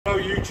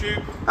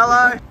YouTube.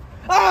 Hello.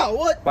 Oh,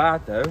 what?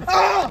 Bad though.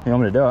 Oh! You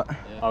want me to do it?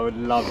 I would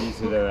love you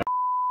to do it.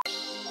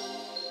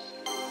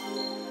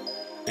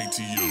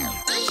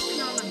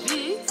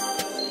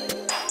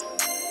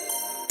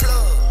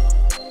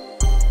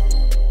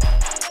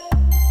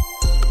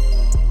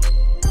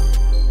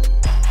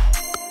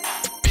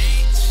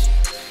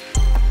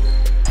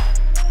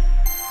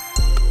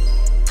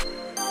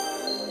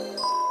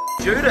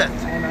 Judith.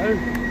 Hello.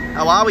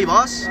 How are we,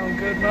 boss? I'm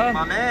good, man.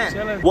 My man.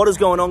 Chilling. What is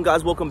going on,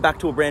 guys? Welcome back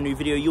to a brand new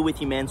video. You're with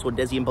your man,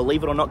 Saundezy, and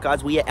believe it or not,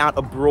 guys, we are out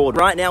abroad.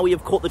 Right now, we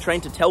have caught the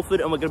train to Telford,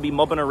 and we're going to be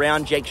mobbing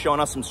around. Jake's showing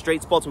us some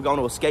street spots. We're going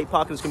to a skate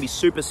park, and it's going to be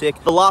super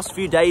sick. The last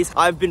few days,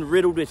 I've been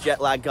riddled with jet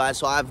lag, guys,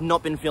 so I've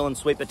not been feeling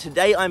sweet, but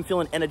today I'm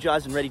feeling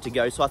energized and ready to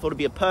go, so I thought it'd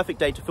be a perfect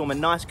day to film a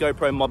nice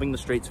GoPro mobbing the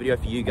streets video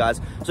for you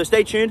guys. So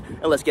stay tuned,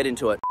 and let's get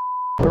into it.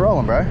 We're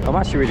rolling, bro. I'm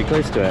actually really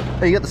close to it.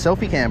 Oh, you got the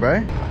selfie cam,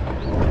 bro.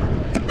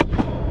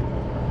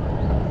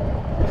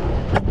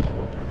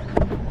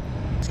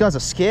 These guys are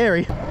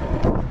scary.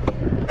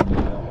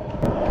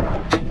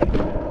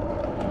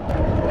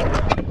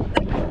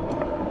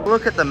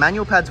 Look at the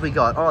manual pads we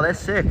got. Oh, they're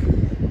sick.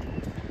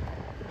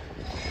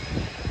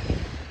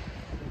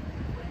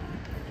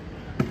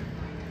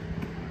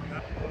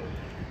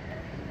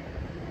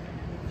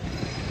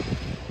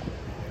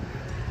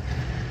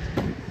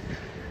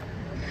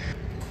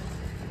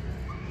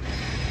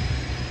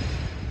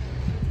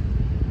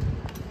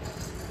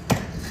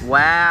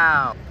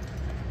 Wow.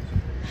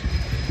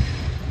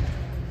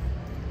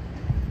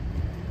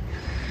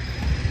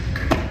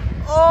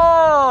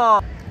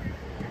 Oh!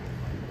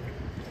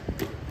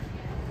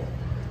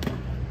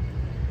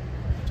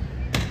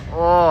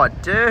 Oh,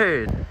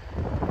 dude.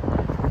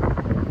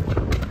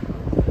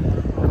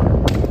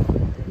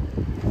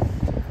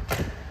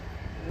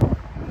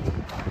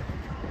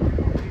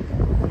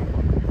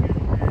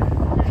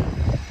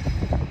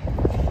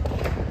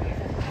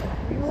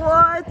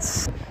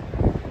 What?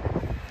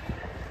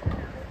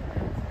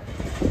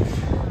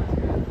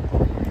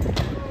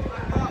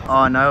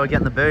 Oh no, we're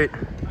getting the boot.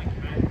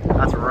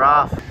 That's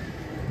rough.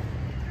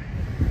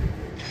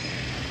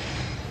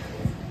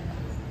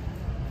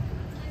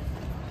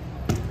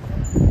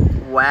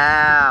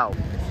 Wow.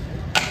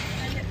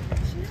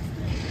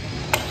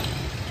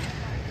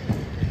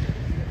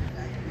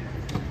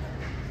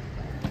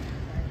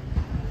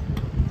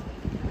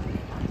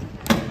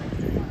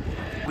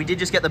 We did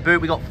just get the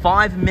boot. We got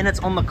 5 minutes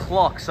on the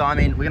clock, so I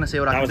mean, we're gonna see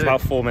what I can do. That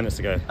was about 4 minutes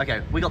ago.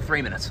 Okay, we got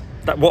 3 minutes.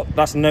 That what?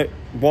 That's no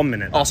 1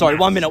 minute. Oh, sorry,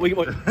 1 minute. We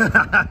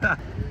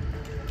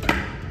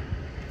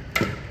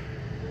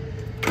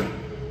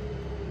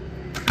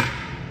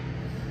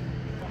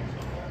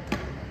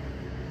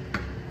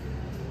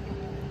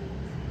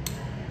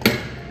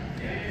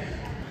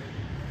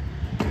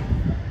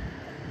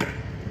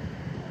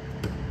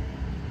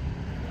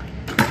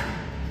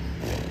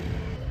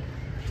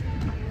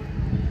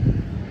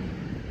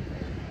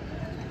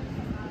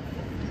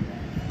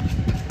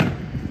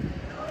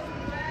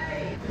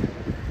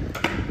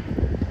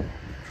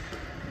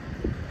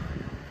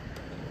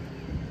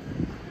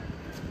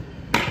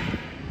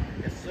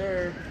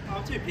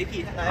I'm too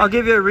picky. Hey. I'll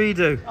give you a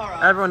redo. All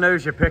right. Everyone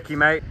knows you're picky,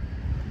 mate.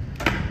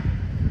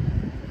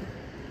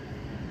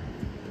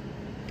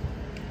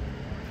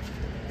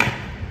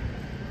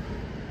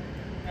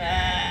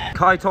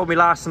 Kai told me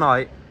last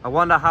night, I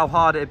wonder how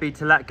hard it'd be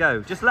to let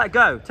go. Just let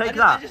go. Take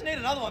that. I just need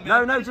another one,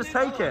 man. No, just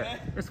take it.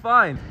 It's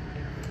fine.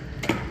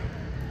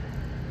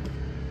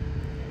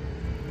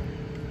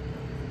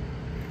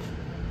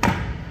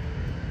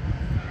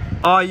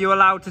 Are you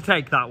allowed to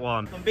take that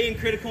one? I'm being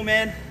critical,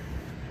 man.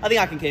 I think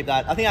I can keep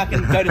that. I think I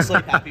can go to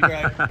sleep happy,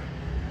 bro.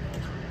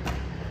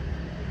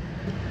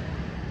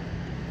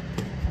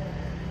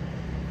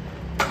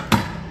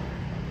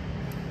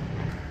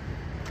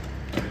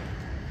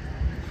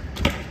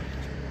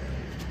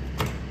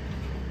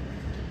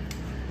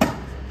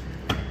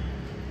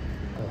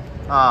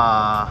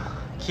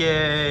 Ah,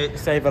 cute.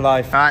 Save a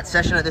life. All right,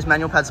 session at this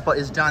manual pad spot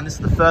is done. This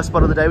is the first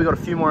spot of the day. We've got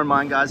a few more in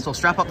mind, guys. So I'll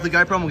strap up the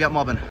GoPro and we'll get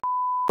mobbing.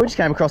 We just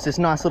came across this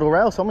nice little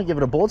rail, so I'm gonna give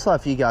it a board slide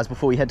for you guys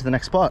before we head to the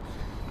next spot.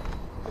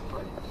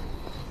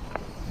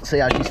 See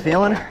how she's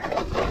feeling.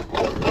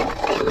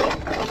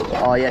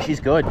 Oh yeah, she's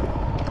good.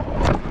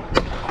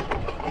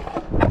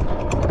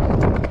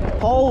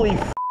 Holy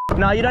f***.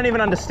 No, you don't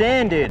even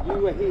understand, dude. You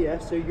were here,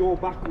 so your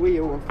back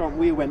wheel and front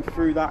wheel went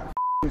through that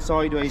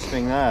sideways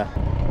thing there.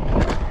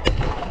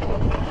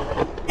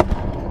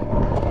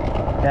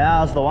 Yeah,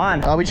 that was the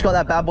one. Oh, we just got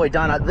that bad boy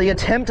done. The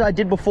attempt I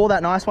did before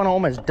that nice one, I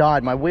almost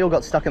died. My wheel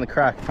got stuck in the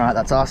crack. All right,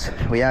 that's us.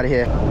 We out of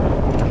here.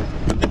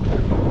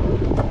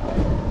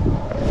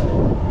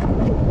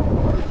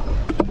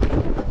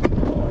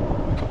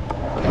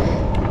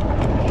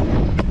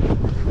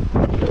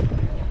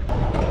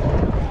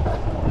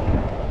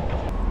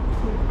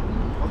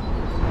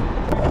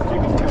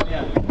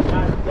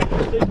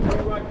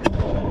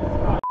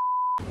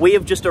 We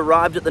have just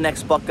arrived at the next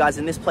spot, guys,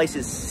 and this place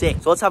is sick.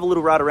 So let's have a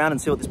little ride around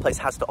and see what this place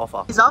has to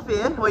offer. He's up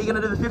here. What, are you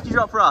gonna do the 50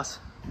 drop for us?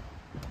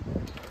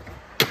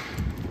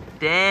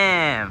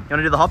 Damn. You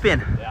wanna do the hop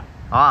in? Yeah.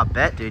 Oh, I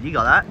bet, dude. You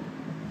got that.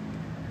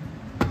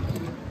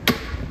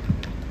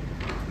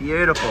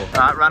 Beautiful.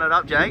 All right, run it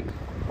up, Jake.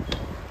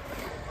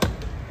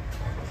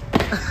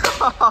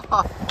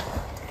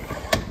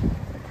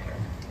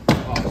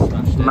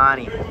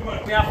 Money.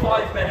 We have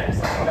 5 minutes.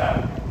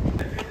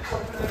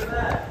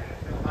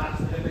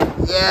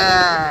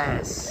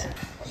 Yes.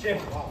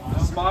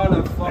 Smile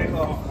and fuck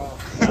off.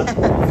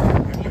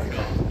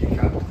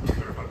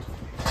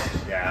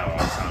 Yeah,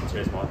 alright, Sam.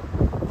 Cheers, mate.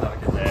 Have a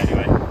good day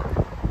anyway.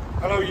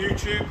 Hello,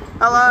 YouTube.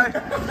 Hello.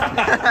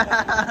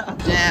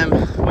 Damn,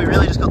 we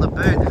really just got the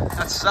boot.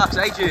 That sucks,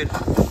 eh, Jude?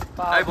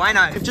 No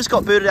bueno. We've just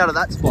got booted out of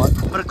that spot,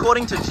 but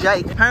according to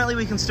Jake, apparently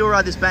we can still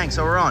ride this bank,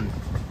 so we're on.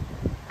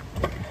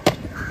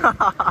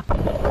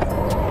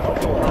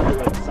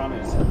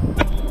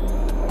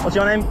 What's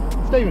your name?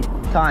 Stephen.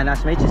 Kai,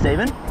 nice to meet you,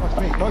 Stephen. Nice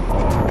to meet you,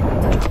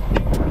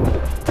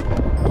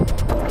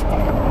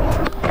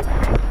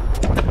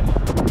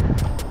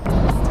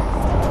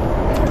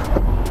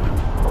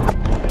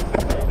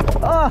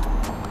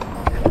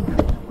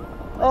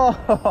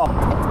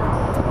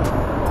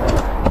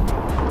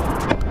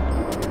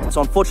 So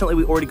unfortunately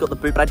we already got the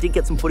boot, but I did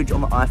get some footage on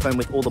the iPhone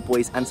with all the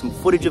boys and some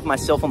footage of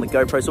myself on the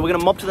GoPro. So we're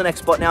gonna mob to the next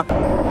spot now.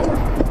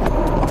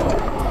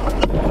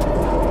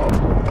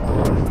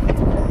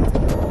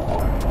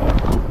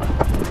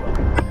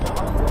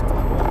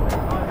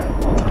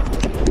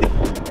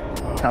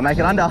 Can't make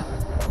it under.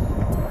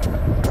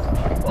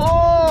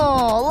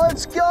 Oh,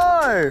 let's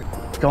go.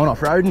 Going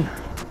off-roading,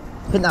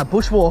 hitting that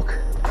bushwalk.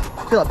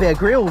 I feel like Bear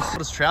Grylls. What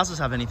does trousers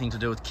have anything to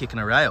do with kicking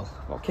a rail?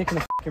 What, kicking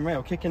the f***ing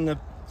rail, kicking the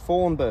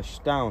thorn bush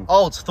down.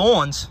 Oh, it's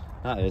thorns.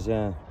 That is,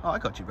 yeah. Oh, I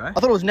got you, bro. I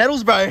thought it was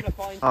nettles, bro.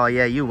 Oh,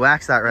 yeah, you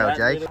waxed that rail,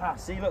 Jake. Really,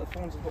 see, look, the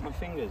thorns have got my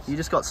fingers. You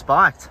just got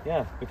spiked.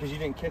 Yeah, because you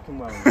didn't kick them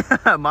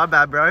well. My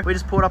bad, bro. We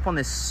just pulled up on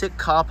this sick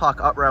car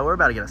park up rail. We're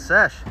about to get a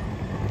sesh.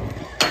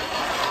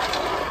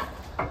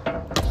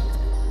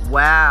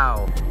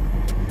 Wow.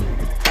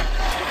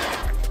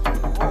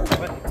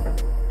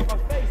 My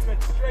face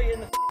went straight in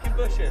the f***ing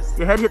bushes.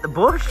 Your head hit the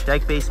bush?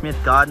 Jake B. Smith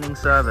Gardening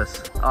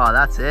Service. Oh,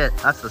 that's it.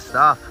 That's the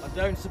stuff. I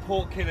don't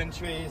support killing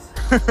trees.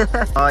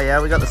 Oh,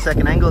 yeah, we got the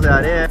second angles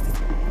out here.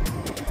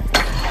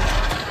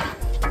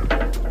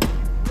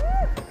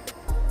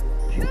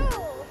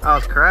 That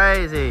was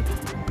crazy.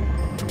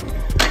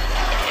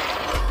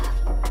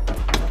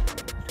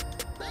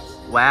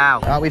 Wow.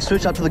 All right, we've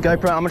switched up to the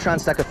GoPro. I'm gonna try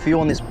and stack a few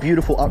on this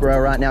beautiful up rail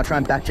right now. Try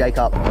and back Jake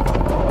up.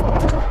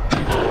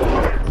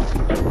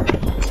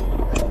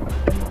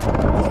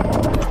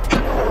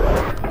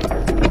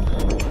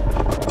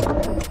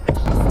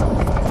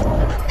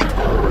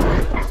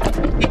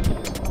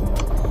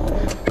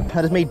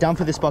 That is me done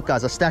for this spot,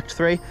 guys. I stacked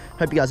 3.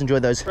 Hope you guys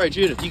enjoyed those. Bro,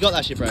 Judith, you got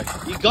that shit, bro.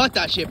 You got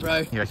that shit, bro.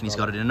 You reckon he's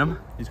got it in him?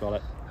 He's got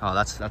it. Oh,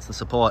 that's the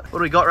support. What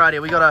do we got right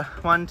here? We got a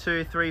 1,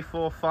 2, 3,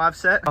 4, 5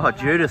 set. Oh,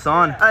 Judith's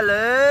on.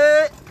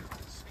 Hello.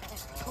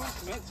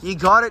 You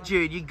got it,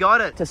 Jude. You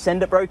got it. To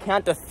send it, bro,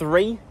 count to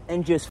 3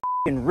 and just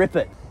f***ing rip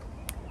it.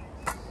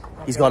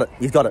 He's got it.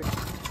 He's got it.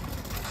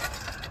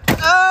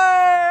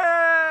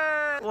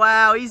 Hey!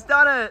 Wow, he's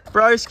done it.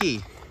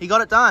 Broski, he got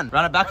it done.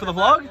 Run it back for the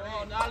vlog.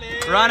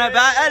 Run it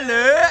back.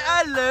 Hello.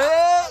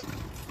 Hello.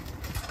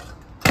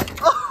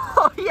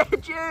 Oh, yeah,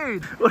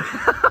 Jude.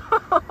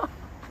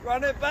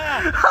 Run it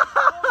back.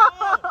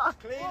 Oh,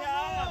 clean it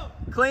up.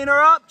 Clean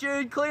her up,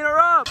 Jude. Clean her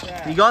up.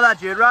 Yeah. You got that,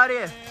 Jude. Right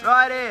here.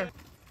 Right here.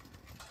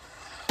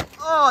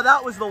 Oh,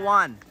 that was the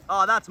one.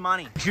 Oh, that's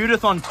money.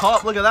 Judith on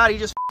top. Look at that. He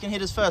just f***ing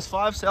hit his first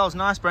 5 sales.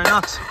 Nice, bro.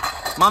 Nuts.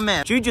 My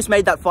man. Jude just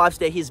made that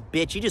 5-stair his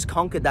bitch. He just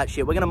conquered that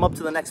shit. We're going to mob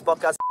to the next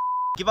spot, guys.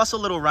 Give us a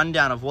little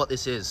rundown of what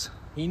this is.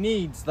 He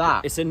needs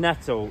that. It's a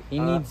nettle. He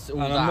needs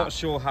all and that. I'm not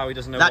sure how he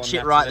doesn't know That what shit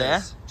nettle right is.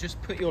 there.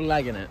 Just put your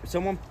leg in it.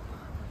 Someone...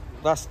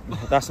 That's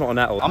not a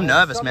nettle. I'm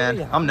nervous,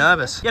 man. I'm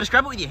nervous. Yeah, just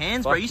grab it with your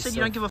hands, bro. You said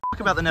you don't give a fuck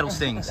about the nettle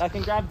stings. I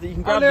can grab the, you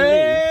can grab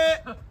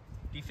the leaf.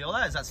 Do you feel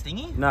that? Is that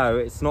stingy? No,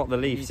 it's not the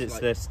leaves, it's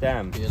the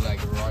stem. Your leg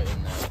right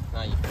in there.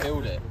 Now you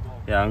filled it.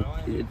 Yeah,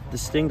 the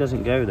sting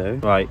doesn't go though.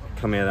 Right,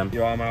 come here then.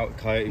 Your arm out,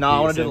 Coyote No, I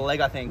want to do the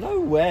leg, I think. No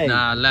way.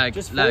 Nah, leg.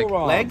 Just leg.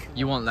 forearm. Leg?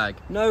 You want leg?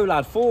 No,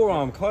 lad,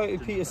 forearm. Coyote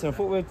Peterson. I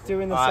thought we were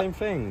doing the same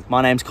thing.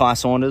 My name's Kai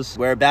Saunders.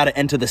 We're about to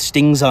enter the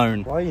sting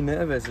zone. Why are you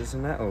nervous? It's a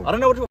nettle. I don't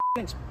know what to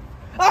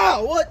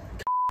Ah, what?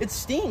 It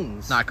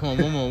stings. Nah, come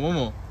on, one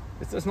more.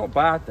 It's not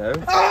bad though.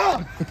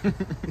 Ah!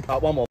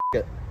 Right, one more.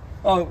 It.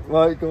 Oh,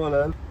 right, go on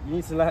then. You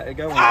need to let it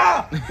go on.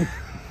 Ah!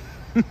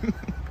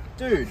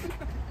 Dude.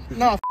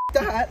 No,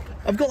 that.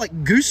 I've got like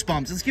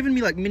goosebumps. It's giving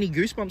me like mini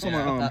goosebumps on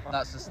my arm.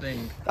 That's the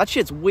sting. That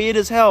shit's weird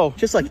as hell.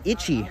 Just like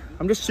itchy.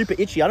 I'm just super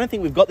itchy. I don't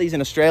think we've got these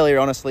in Australia,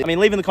 honestly. I mean,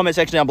 leave in the comment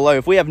section down below.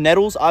 If we have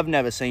nettles, I've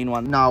never seen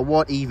one. Nah,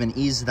 what even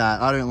is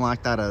that? I don't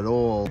like that at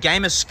all.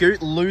 Game of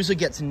Scoot, loser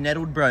gets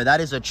nettled, bro.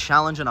 That is a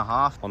challenge and a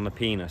half. On the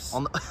penis.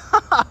 On the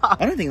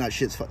I don't think that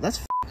shit's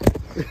that's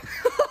You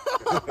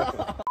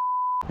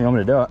want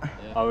me to do it?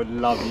 I would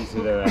love you to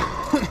do it.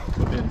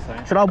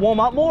 Should I warm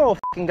up more or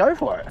fucking go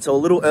for it? So a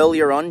little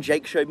earlier on,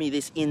 Jake showed me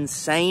this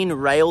insane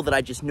rail that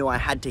I just knew I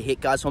had to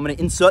hit, guys. So I'm gonna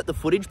insert the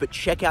footage, but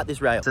check out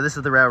this rail. So this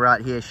is the rail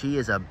right here. She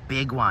is a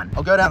big one.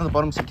 I'll go down to the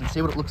bottom so you can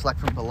see what it looks like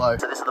from below.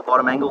 So this is the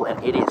bottom angle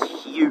and it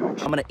is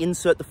huge. I'm gonna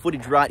insert the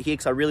footage right here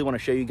because I really want to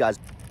show you guys.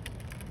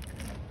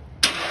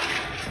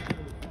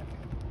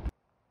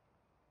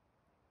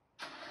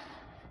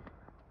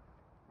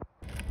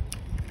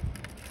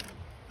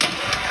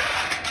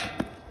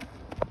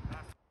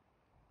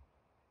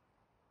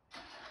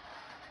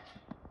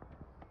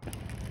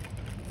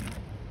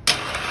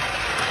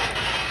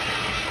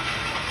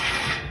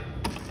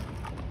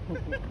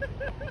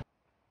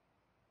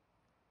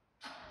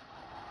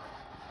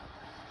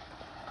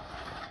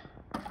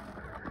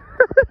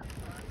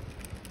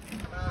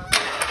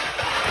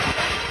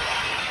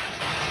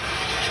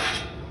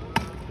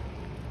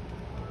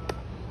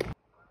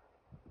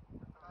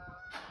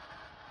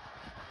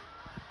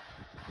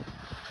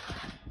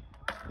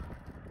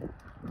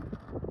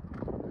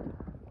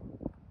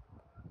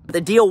 The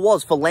deal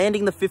was, for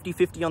landing the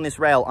 50-50 on this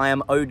rail, I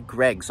am owed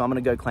Greg, so I'm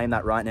gonna go claim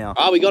that right now.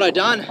 Oh, we got it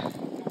done.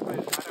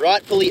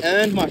 Rightfully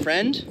earned, my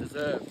friend.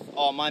 Deserved.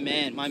 Oh, my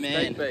man, my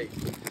man. Steak bake.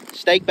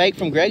 Steak bake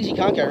from Greg's, you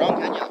can't go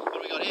wrong, can you? What do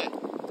we got here?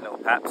 Little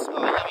paps.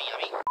 Oh, yummy,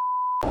 yummy.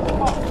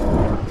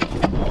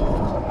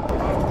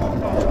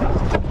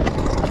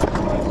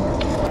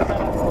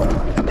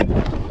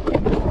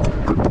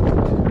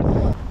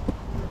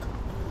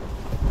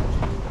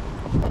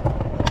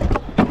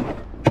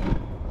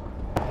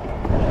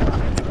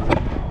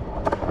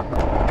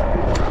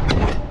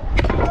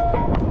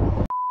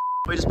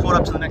 We just pulled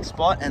up to the next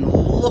spot and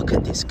look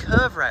at this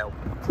curve rail.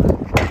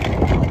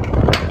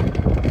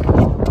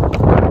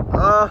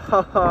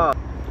 Oh. Oh.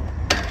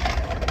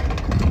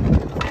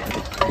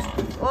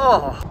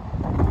 Oh.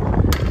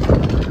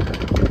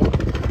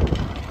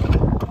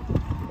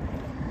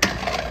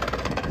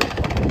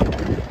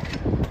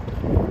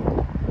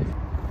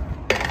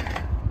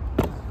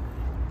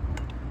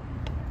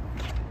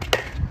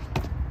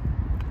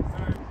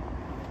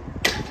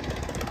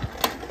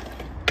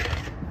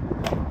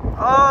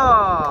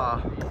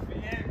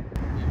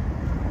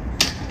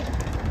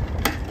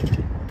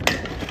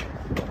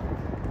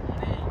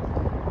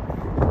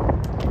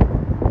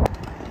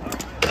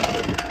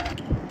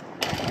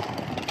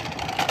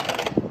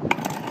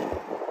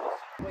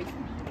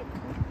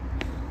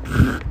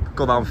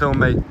 Got that on film,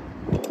 mate.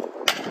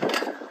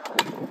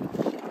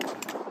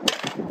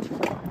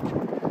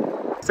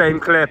 Same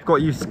clip, got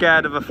you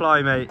scared of a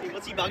fly, mate.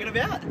 What's he bugging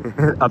about?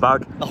 A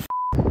bug. Oh,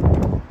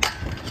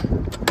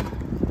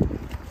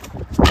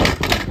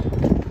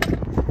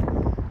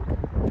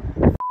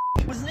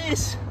 what's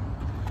this?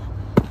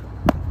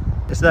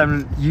 It's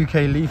them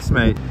UK Leafs,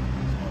 mate.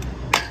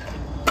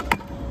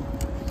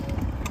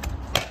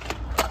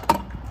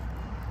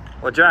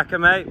 What do you reckon,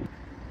 mate?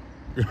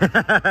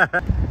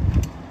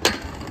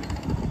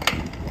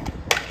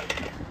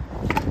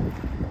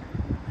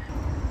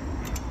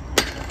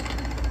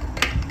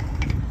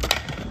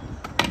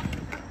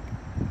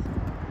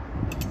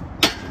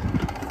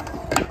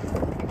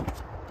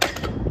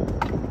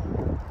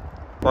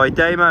 Boy,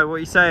 Damo, what are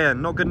you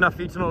saying? Not good enough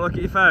for you to not look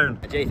at your phone?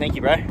 Jay, thank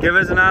you, bro. Give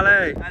us an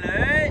alley.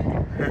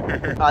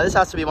 Hello. This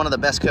has to be one of the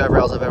best curve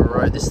rails I've ever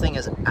rode. This thing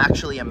is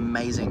actually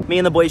amazing. Me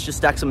and the boys just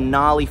stacked some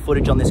gnarly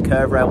footage on this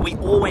curve rail. We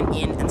all went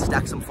in and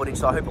stacked some footage,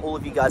 so I hope all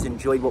of you guys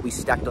enjoyed what we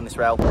stacked on this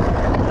rail.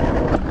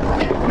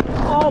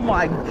 Oh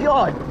my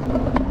God.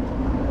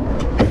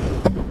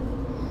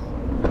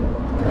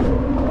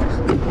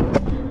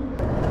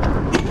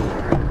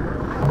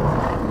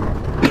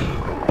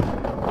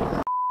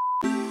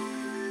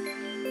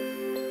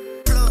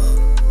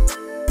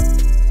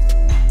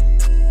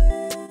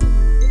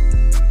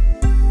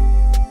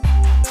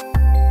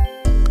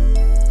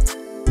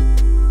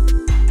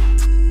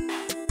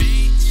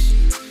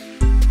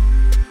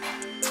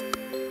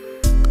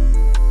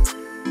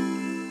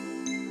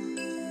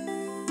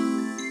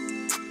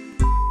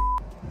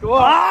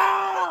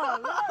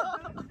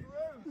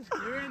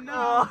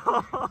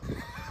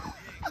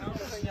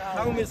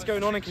 Helmet's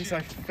going on against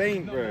that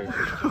faint, bro.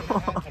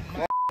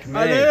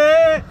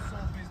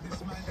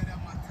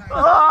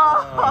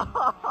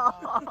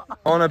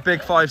 On a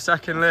big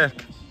 5-second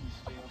lick.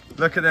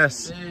 Look at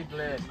this.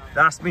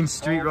 That's been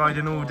street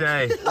riding all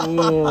day.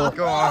 Oh,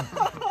 go on.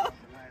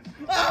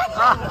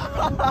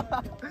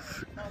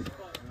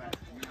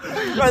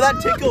 Bro, that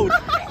tickled.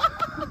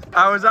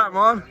 How was that,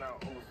 man?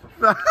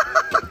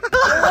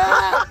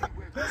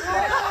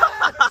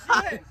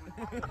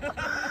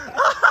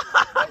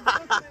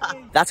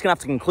 That's gonna have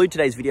to conclude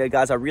today's video,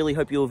 guys. I really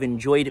hope you have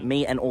enjoyed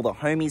me and all the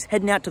homies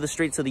heading out to the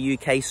streets of the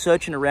UK,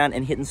 searching around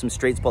and hitting some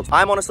street spots.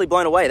 I'm honestly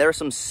blown away. There are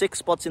some sick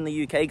spots in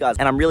the UK, guys,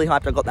 and I'm really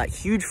hyped I got that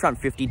huge front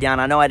 50 down.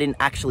 I know I didn't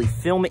actually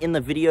film it in the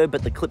video,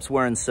 but the clips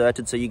were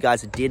inserted, so you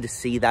guys did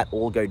see that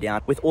all go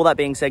down. With all that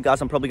being said, guys,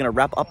 I'm probably gonna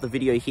wrap up the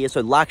video here. So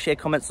like, share,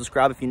 comment,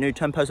 subscribe if you're new,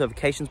 turn post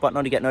notifications button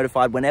on to get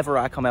notified whenever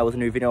I come out with a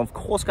new video. Of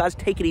course, guys,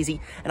 take it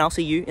easy, and I'll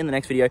see you in the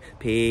next video.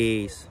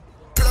 Peace.